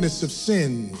forgiveness of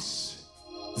sins.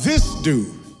 This do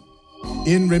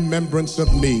in remembrance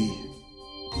of me."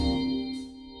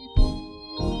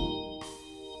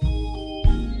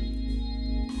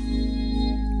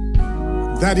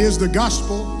 That is the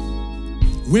gospel.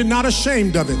 We're not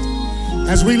ashamed of it.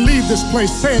 As we leave this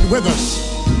place, say it with us.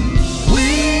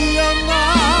 We are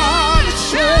not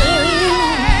ashamed.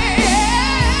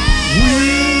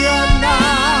 We are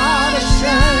not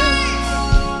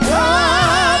ashamed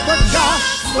of the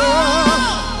gospel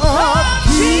of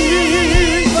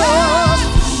Jesus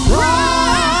Christ.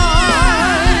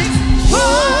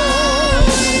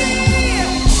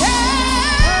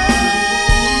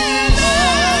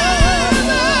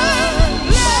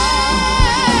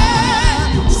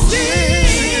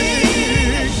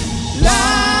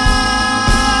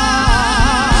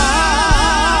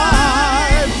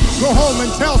 Go home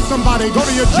and tell somebody, go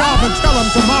to your job and tell them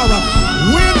tomorrow,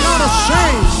 we're not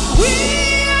ashamed.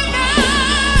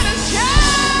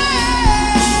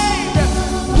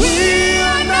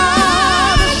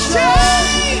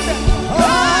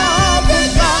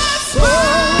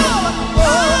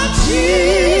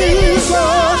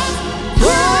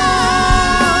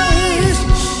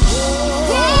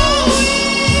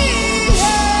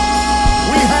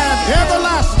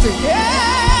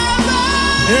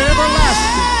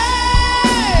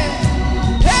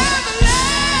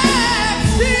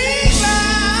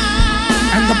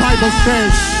 The Bible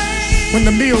says, when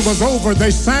the meal was over,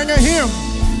 they sang a hymn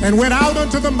and went out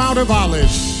unto the Mount of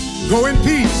Olives. Go in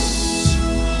peace.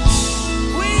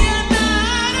 We are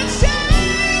not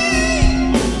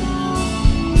ashamed.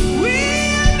 We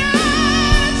are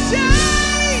not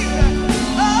ashamed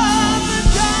of the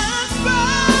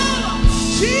gospel of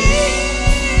Jesus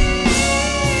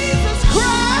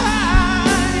Christ.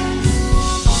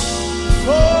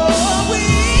 For we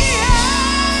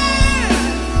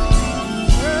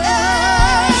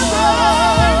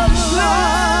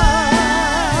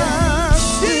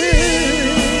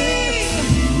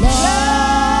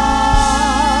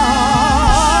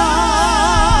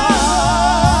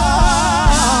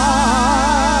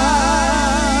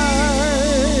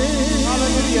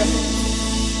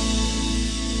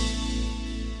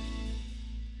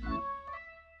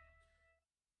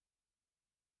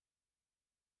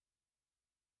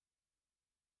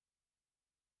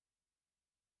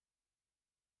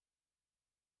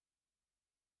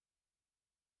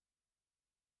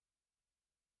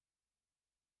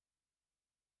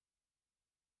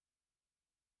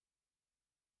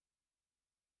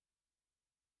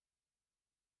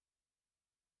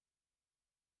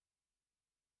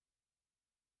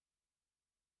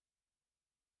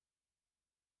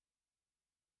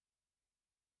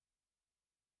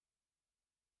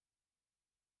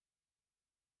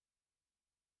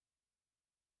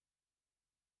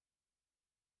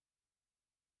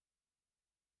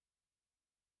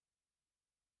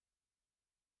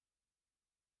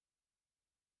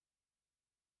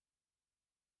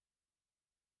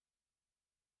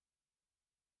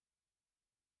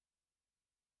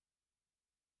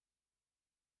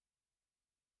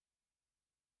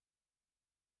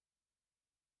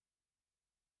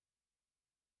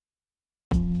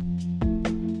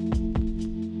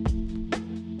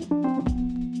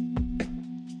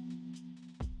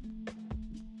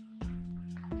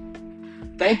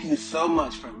Thank you so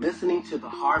much for listening to the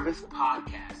Harvest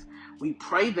Podcast. We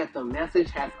pray that the message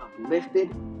has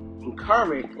uplifted,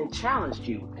 encouraged, and challenged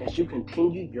you as you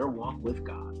continue your walk with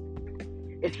God.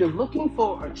 If you're looking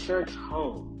for a church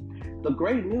home, the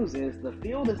great news is the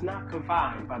field is not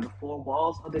confined by the four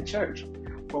walls of the church,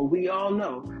 for we all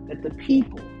know that the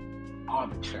people are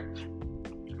the church.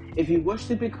 If you wish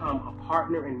to become a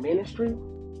partner in ministry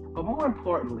but more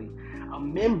importantly, a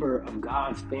member of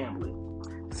God's family.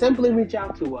 Simply reach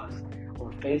out to us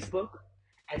on Facebook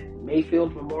at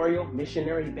Mayfield Memorial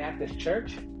Missionary Baptist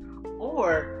Church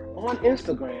or on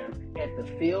Instagram at The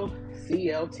Field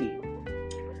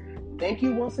CLT. Thank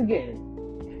you once again,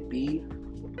 and be